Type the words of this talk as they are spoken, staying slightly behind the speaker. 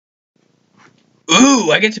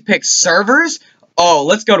Ooh, I get to pick servers? Oh,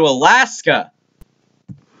 let's go to Alaska.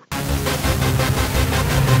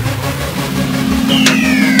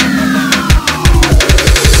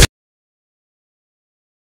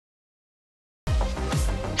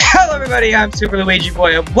 Hello everybody, I'm Super Luigi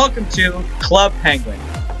Boy and welcome to Club Penguin.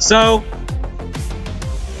 So,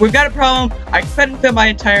 we've got a problem. I couldn't fit my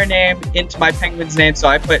entire name into my penguin's name, so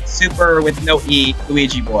I put Super with no E,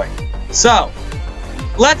 Luigi Boy. So,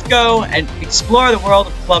 let's go and explore the world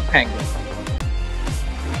of Club Penguin.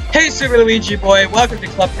 Hey Super Luigi Boy, welcome to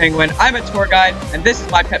Club Penguin. I'm a tour guide, and this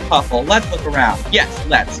is my pet Puffle. Let's look around. Yes,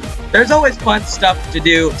 let's. There's always fun stuff to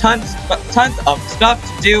do, tons of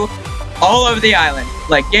stuff to do all over the island.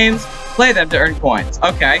 Like games, play them to earn coins.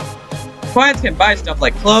 Okay. Coins can buy stuff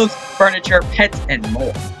like clothes, furniture, pets, and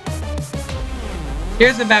more.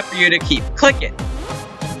 Here's a map for you to keep. Click it.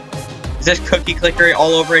 Is this cookie clickery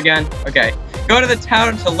all over again? Okay. Go to the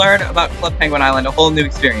town to learn about Club Penguin Island, a whole new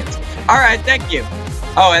experience. Alright, thank you.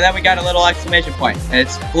 Oh, and then we got a little exclamation point, and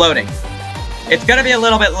it's floating. It's gonna be a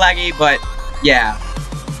little bit laggy, but yeah.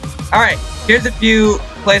 Alright, here's a few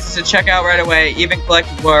places to check out right away. Even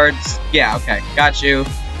collected words. Yeah, okay, got you.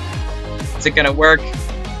 Is it gonna work?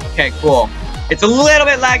 Okay, cool. It's a little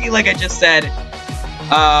bit laggy, like I just said.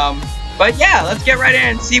 But yeah, let's get right in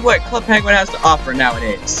and see what Club Penguin has to offer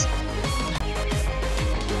nowadays.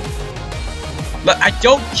 But I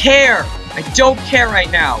don't care. I don't care right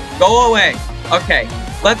now. Go away. Okay,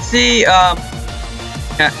 let's see.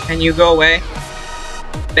 Can you go away?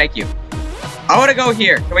 Thank you. I want to go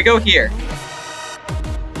here. Can we go here?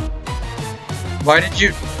 Why did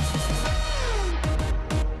you...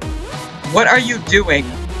 What are you doing?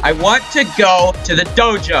 I want to go to the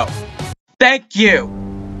dojo. Thank you.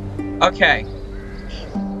 Okay.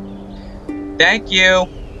 Thank you.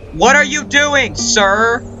 What are you doing,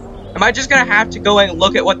 sir? Am I just gonna have to go and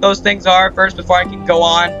look at what those things are first before I can go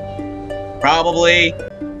on? Probably.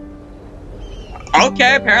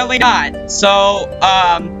 Okay, apparently not. So,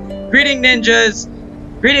 greetings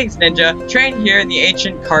ninja. Train here in the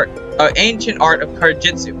ancient art of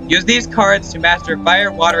cardjitsu. Use these cards to master fire,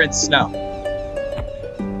 water, and snow.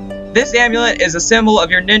 This amulet is a symbol of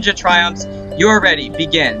your ninja triumphs. You are ready.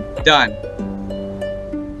 Begin. Done.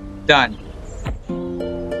 Done.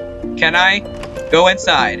 Can I go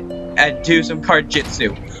inside and do some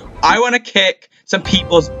cardjitsu? I want to kick some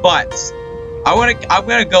people's butts. I'm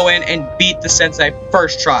gonna go in and beat the sensei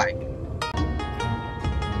first try.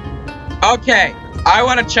 Okay, I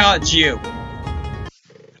want to challenge you.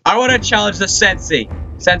 I want to challenge the sensei.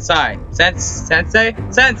 Sensei.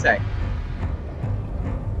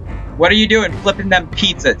 What are you doing flipping them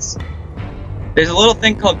pizzas? There's a little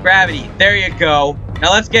thing called gravity. There you go.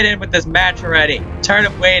 Now let's get in with this match already. I'm tired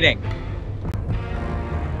of waiting.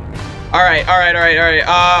 Alright.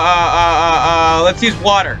 Let's use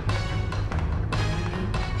water.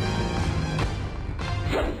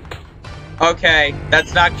 Okay,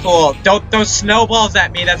 that's not cool. Don't throw snowballs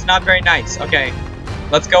at me. That's not very nice. Okay,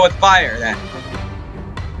 let's go with fire then.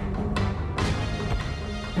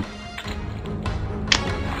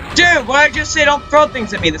 Dude, why did I just say don't throw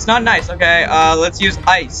things at me? That's not nice. Okay, let's use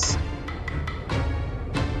ice.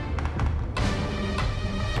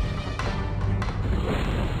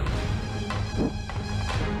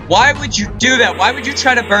 Why would you do that? Why would you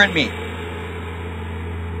try to burn me?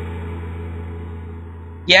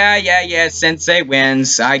 Yeah, Sensei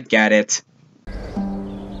wins. I get it.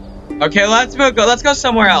 Okay, let's go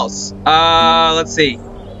somewhere else. Let's see.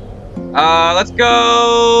 Let's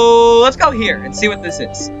go here and see what this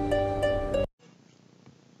is.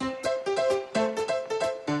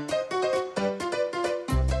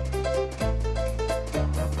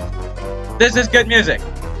 This is good music.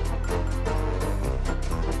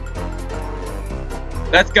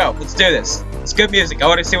 Let's go. Let's do this. It's good music. I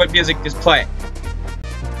want to see what music is playing.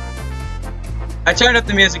 I turned up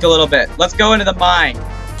the music a little bit. Let's go into the mine.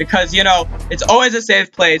 Because, you know, it's always a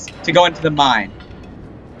safe place to go into the mine.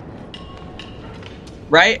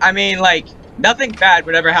 Right? I mean, like, nothing bad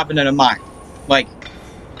would ever happen in a mine. Like,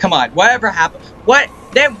 come on. Whatever happened?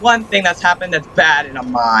 There's one thing that's happened that's bad in a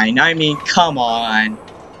mine. I mean, come on.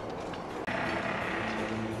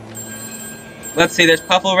 Let's see. There's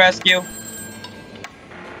Puffle Rescue.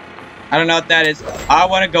 I don't know what that is. I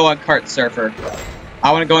want to go on Kart Surfer.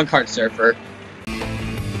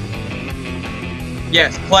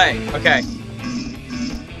 Yes, play. Okay.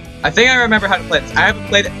 I think I remember how to play this. I haven't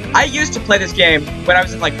played it. I used to play this game when I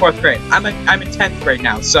was in like 4th grade. I'm in 10th grade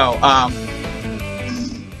now, so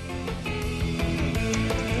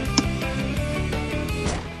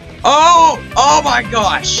Oh my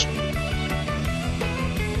gosh!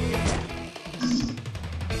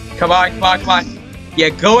 Come on, come on, come on. Yeah,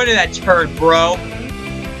 go into that turn, bro.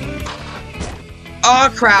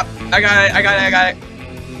 Oh, crap. I got it, I got it, I got it.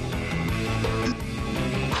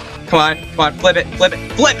 Come on, come on, flip it, flip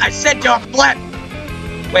it, flip! I said do a flip!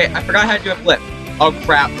 Wait, I forgot how to do a flip. Oh,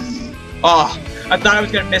 crap. Oh, I thought I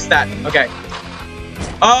was gonna miss that. Okay.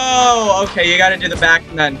 Oh, okay, you gotta do the back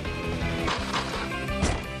and then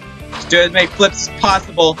just do as many flips as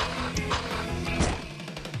possible.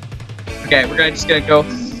 Okay, we're just gonna go.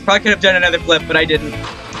 Probably could have done another flip, but I didn't.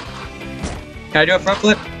 Can I do a front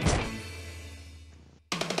flip?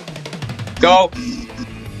 Go.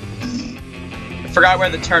 I forgot where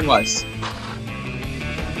the turn was.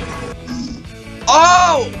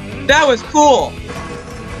 Oh! That was cool!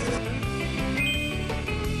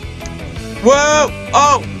 Whoa!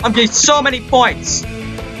 Oh! I'm getting so many points!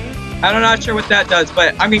 I'm not sure what that does,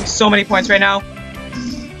 but I'm getting so many points right now.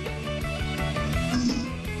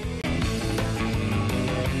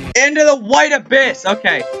 Into the white abyss!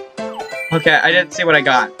 Okay. Okay, I didn't see what I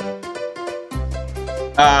got.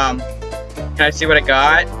 Can I see what I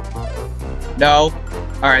got? No.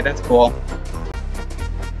 Alright, that's cool.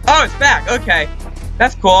 Oh, it's back! Okay.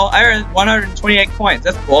 That's cool. I earned 128 coins.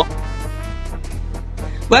 That's cool.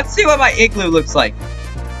 Let's see what my igloo looks like.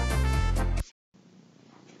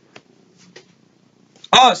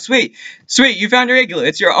 Oh, sweet. Sweet, you found your igloo.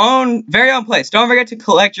 It's your own, very own place. Don't forget to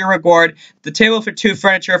collect your reward. The table for 2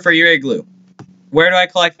 furniture for your igloo. Where do I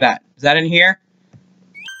collect that? Is that in here?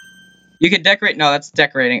 You can decorate. No, that's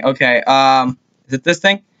decorating. Okay, is it this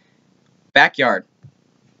thing? Backyard.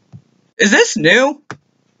 Is this new?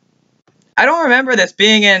 I don't remember this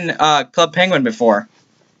being in Club Penguin before.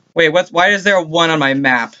 Wait, why is there a 1 on my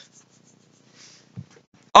map?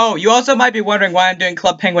 Oh, you also might be wondering why I'm doing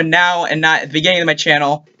Club Penguin now and not at the beginning of my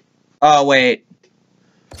channel. Oh, wait.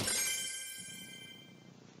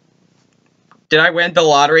 Did I win the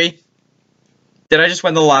lottery? Did I just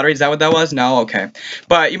win the lottery? Is that what that was? No? Okay.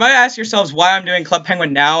 But you might ask yourselves why I'm doing Club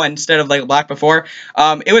Penguin now instead of like Black before.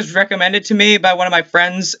 It was recommended to me by one of my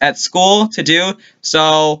friends at school to do.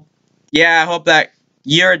 So, yeah, I hope that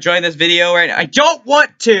you're enjoying this video right now. I don't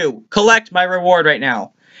want to collect my reward right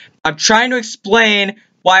now. I'm trying to explain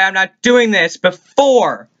why I'm not doing this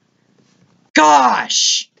before.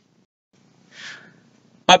 Gosh!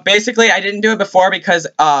 But basically, I didn't do it before because,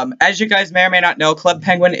 as you guys may or may not know, Club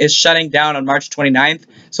Penguin is shutting down on March 29th.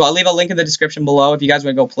 So I'll leave a link in the description below if you guys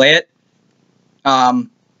want to go play it.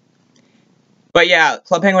 But yeah,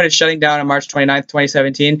 Club Penguin is shutting down on March 29th,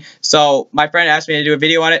 2017. So my friend asked me to do a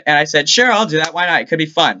video on it, and I said, sure, I'll do that. Why not? It could be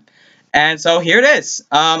fun. And so here it is.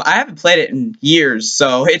 I haven't played it in years,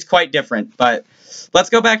 so it's quite different. But let's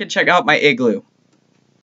go back and check out my igloo.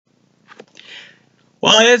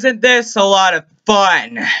 Well, isn't this a lot of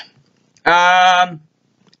fun?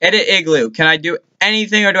 Edit igloo. Can I do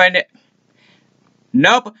anything, or do I need...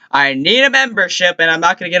 Nope. I need a membership, and I'm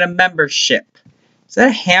not going to get a membership. Is that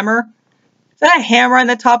a hammer? Is that a hammer on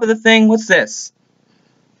the top of the thing? What's this?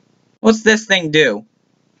 What's this thing do?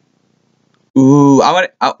 Ooh, I want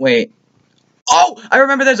to... Oh, wait. Oh, I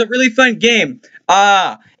remember there's a really fun game.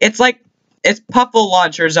 It's like... It's Puffle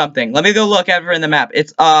Launch or something. Let me go look ever in the map.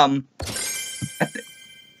 It's,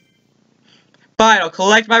 Fine, I'll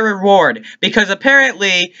collect my reward, because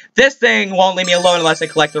apparently this thing won't leave me alone unless I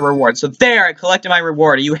collect the reward. So there, I collected my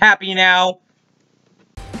reward. Are you happy now?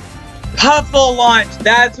 Puffle Launch!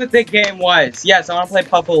 That's what the game was. Yes, I want to play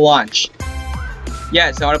Puffle Launch.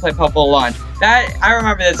 Yes, I want to play Puffle Launch. I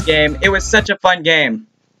remember this game. It was such a fun game.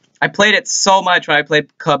 I played it so much when I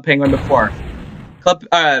played Club Penguin before.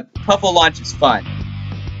 Puffle Launch is fun.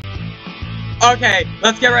 Okay,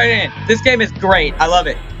 let's get right in. This game is great. I love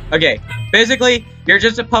it. Okay, basically, you're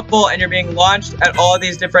just a Puffle and you're being launched at all of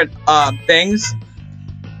these different, things.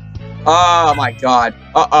 Oh my god.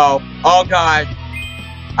 Uh-oh. Oh god.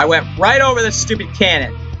 I went right over this stupid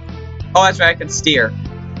cannon. Oh, that's right, I can steer.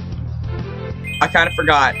 I kind of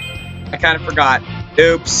forgot.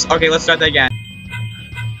 Oops. Okay, let's start that again.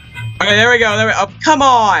 Okay, there we go. Oh, come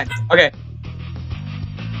on. Okay.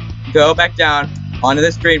 Go back down. Onto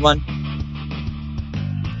this green one.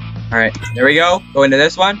 Alright, there we go. Go into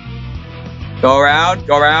this one. Go around,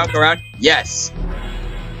 go around, go around. Yes!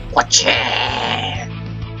 Watch it!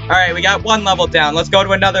 Alright, we got one level down. Let's go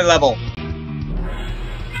to another level.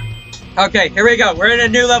 Okay, here we go. We're in a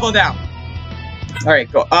new level now.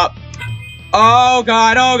 Alright, go up. Oh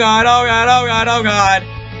god, oh god, oh god, oh god, oh god.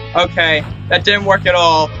 Okay, that didn't work at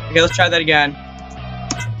all. Okay, let's try that again.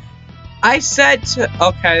 I said to...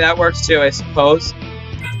 Okay, that works too, I suppose.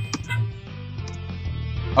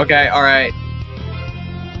 Okay, alright.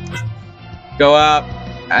 Go up,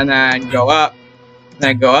 and then go up, and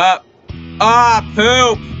then go up. Ah,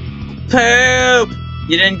 poop! Poop!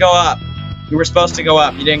 You didn't go up. You were supposed to go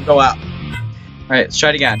up. You didn't go up. Alright, let's try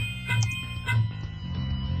it again.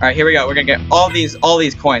 Alright, here we go. We're gonna get all these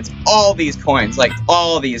coins. All these coins. Like,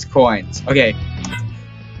 all these coins. Okay.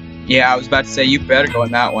 Yeah, I was about to say, you better go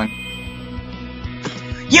in that one.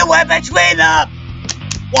 You went between them!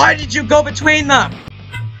 Why did you go between them?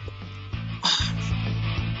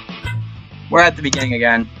 We're at the beginning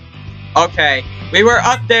again. Okay, we were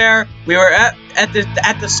up there. We were at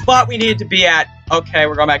the spot we needed to be at. Okay,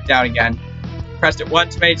 we're going back down again. Pressed it one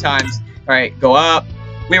too many times. All right, go up.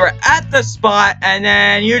 We were at the spot, and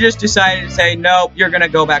then you just decided to say, nope, you're gonna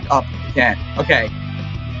go back up again. Okay.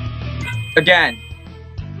 Again.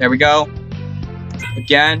 There we go.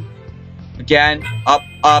 Again. Again. Up,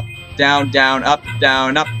 up, down, down, up,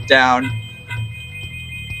 down, up, down.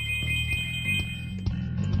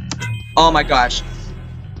 Oh my gosh.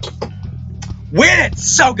 We did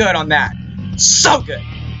so good on that. So good.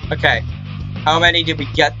 Okay. How many did we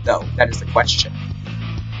get, though? That is the question.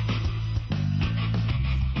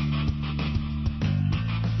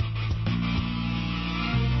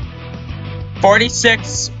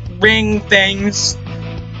 $46 ring things.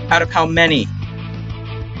 Out of how many?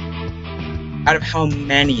 Out of how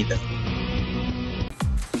many, though?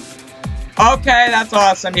 Okay, that's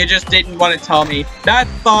awesome. You just didn't want to tell me.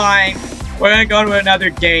 That's fine. We're gonna go to another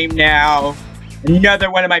game now.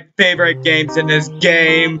 Another one of my favorite games in this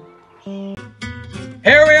game. Here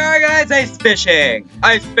we are, guys. Ice fishing.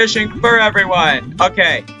 Ice fishing for everyone.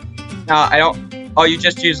 Okay. Now, I don't... Oh, you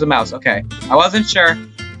just used the mouse. Okay. I wasn't sure.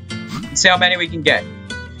 Let's see how many we can get.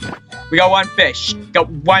 We got one fish. Got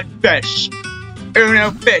one fish. Uno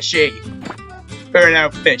fishy. Uno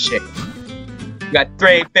fishy. We got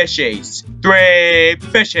 3 fishies. 3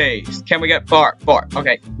 fishies. Can we get 4? 4.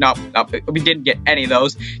 Okay. No, no. We didn't get any of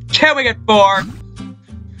those. Can we get 4?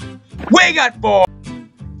 We got 4.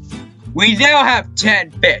 We now have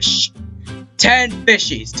 10 fish. 10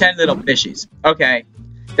 fishies. 10 little fishies. Okay.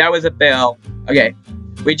 That was a fail. Okay.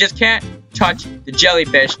 We just can't touch the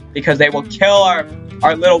jellyfish because they will kill our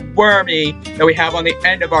little wormy that we have on the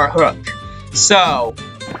end of our hook. So,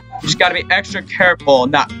 you just gotta be extra careful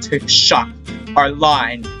not to shock our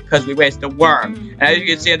line because we waste a worm. And as you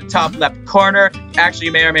can see at the top left corner, actually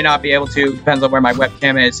you may or may not be able to, depends on where my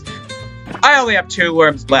webcam is. I only have 2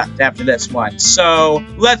 worms left after this one, so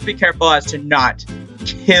let's be careful as to not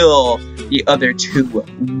kill the other 2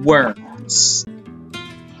 worms.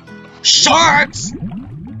 Sharks!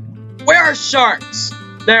 Where are sharks?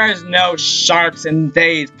 There is no sharks in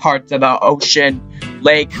these parts of the ocean,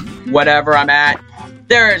 lake, whatever I'm at.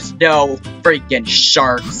 There is no freaking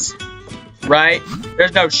sharks. Right?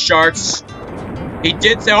 There's no sharks. He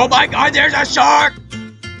did say, oh my god, there's a shark!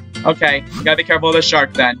 Okay, you gotta be careful of the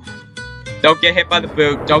shark then. Don't get hit by the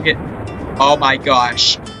boot. Don't get... Oh my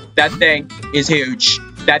gosh. That thing is huge.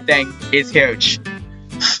 That thing is huge.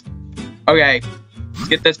 Okay, let's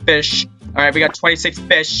get this fish. Alright, we got 26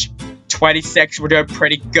 fish. 26, we're doing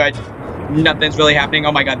pretty good. Nothing's really happening.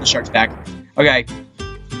 Oh my god, the shark's back. Okay,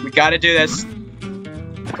 we gotta do this.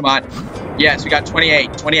 Come on. Yes, we got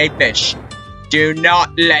 28. 28 fish. Do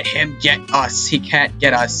not let him get us. He can't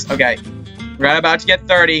get us. Okay. We're about to get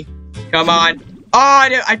 30. Come on. Oh,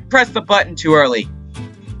 I pressed the button too early.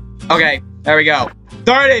 Okay. There we go.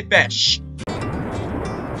 30 fish.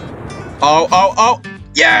 Oh, oh, oh.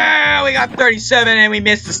 Yeah! We got 37 and we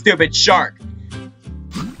missed the stupid shark.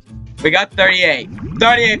 We got 38.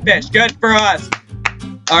 38 fish. Good for us.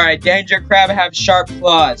 Alright. Danger. Crab have sharp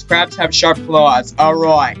claws. Crabs have sharp claws.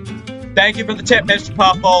 Alright. Thank you for the tip, Mr.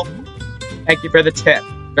 Puffle. Thank you for the tip.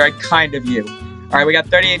 Very kind of you. Alright, we got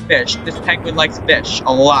 38 fish. This penguin likes fish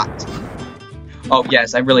a lot. Oh,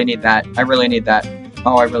 yes, I really need that. I really need that.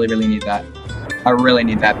 Oh, I really, really need that. I really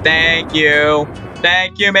need that. Thank you.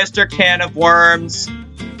 Thank you, Mr. Can of Worms.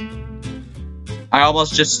 I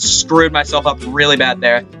almost just screwed myself up really bad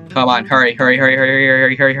there. Come on, hurry, hurry, hurry, hurry,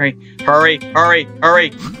 hurry, hurry, hurry. Hurry, hurry,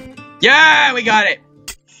 hurry. Yeah, we got it.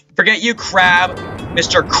 Forget you, crab.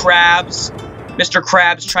 Mr. Krabs. Mr.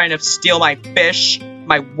 Krabs trying to steal my fish,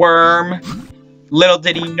 my worm. Little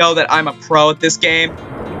did he know that I'm a pro at this game.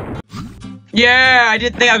 Yeah, I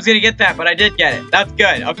didn't think I was gonna get that, but I did get it. That's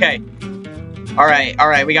good. Okay. Alright,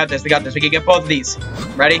 alright, we got this, we got this. We can get both of these.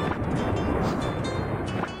 Ready?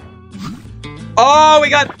 Oh, we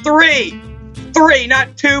got 3! 3,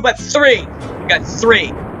 not 2, but 3! We got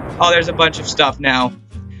 3. Oh, there's a bunch of stuff now.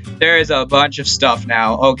 There is a bunch of stuff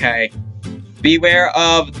now. Okay. Beware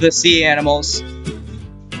of the sea animals.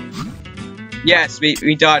 Yes,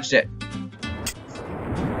 we dodged it.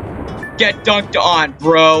 Get dunked on,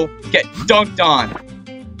 bro. Get dunked on.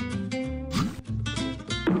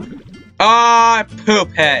 Ah,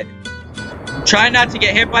 poop head. I'm trying not to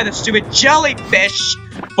get hit by the stupid jellyfish,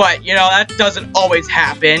 but, you know, that doesn't always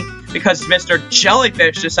happen, because Mr.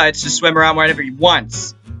 Jellyfish decides to swim around wherever he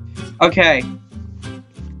wants. Okay.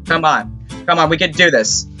 Come on. Come on, we can do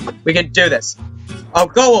this. We can do this. Oh,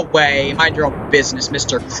 go away. Mind your own business,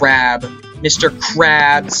 Mr. Crab. Mr.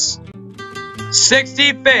 Krabs.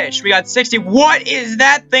 60 fish. We got 60. What is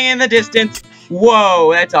that thing in the distance?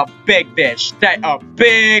 Whoa, that's a big fish. That's a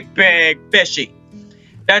big, big fishy.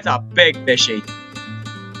 That's a big fishy.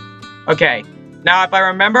 Okay. Now, if I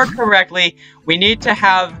remember correctly, we need to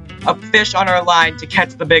have a fish on our line to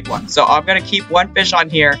catch the big one. So I'm going to keep one fish on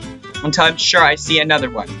here until I'm sure I see another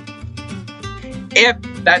one. If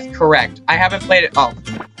that's correct. I haven't played it. Oh.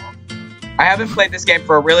 I haven't played this game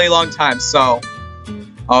for a really long time, so.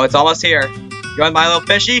 Oh, it's almost here. You want my little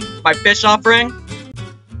fishy? My fish offering?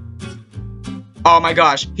 Oh my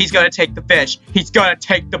gosh. He's gonna take the fish. He's gonna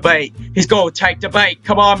take the bait. He's gonna take the bait.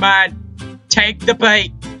 Come on, man. Take the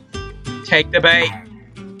bait. Take the bait.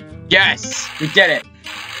 Yes. We did it.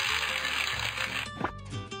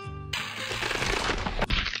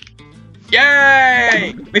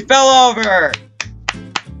 Yay! We fell over!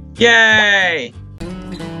 Yay!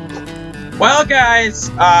 Well, guys,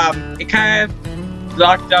 it kind of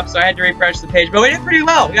locked up, so I had to refresh the page, but we did pretty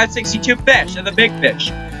well. We got 62 fish and the big fish.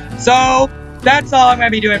 So, that's all I'm going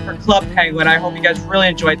to be doing for Club Penguin. I hope you guys really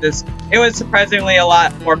enjoyed this. It was surprisingly a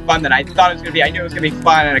lot more fun than I thought it was going to be. I knew it was going to be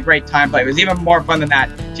fun and a great time, but it was even more fun than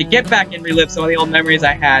that to get back and relive some of the old memories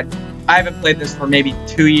I had. I haven't played this for maybe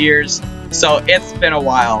 2 years, so it's been a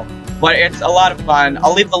while. But it's a lot of fun.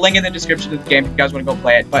 I'll leave the link in the description of the game if you guys want to go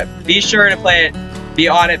play it. But be sure to play it, be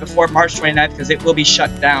on it before March 29th, because it will be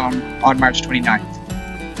shut down on March 29th.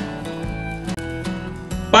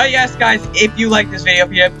 But yes, guys, if you like this video, if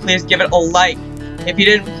you did, please give it a like. If you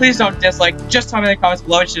didn't, please don't dislike. Just tell me in the comments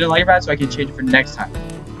below what you didn't like about it so I can change it for next time.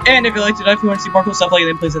 And if you liked it, if you want to see more cool stuff like that,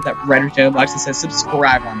 then please hit that red channel box that says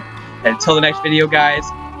subscribe on it. And until the next video, guys,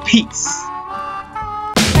 peace.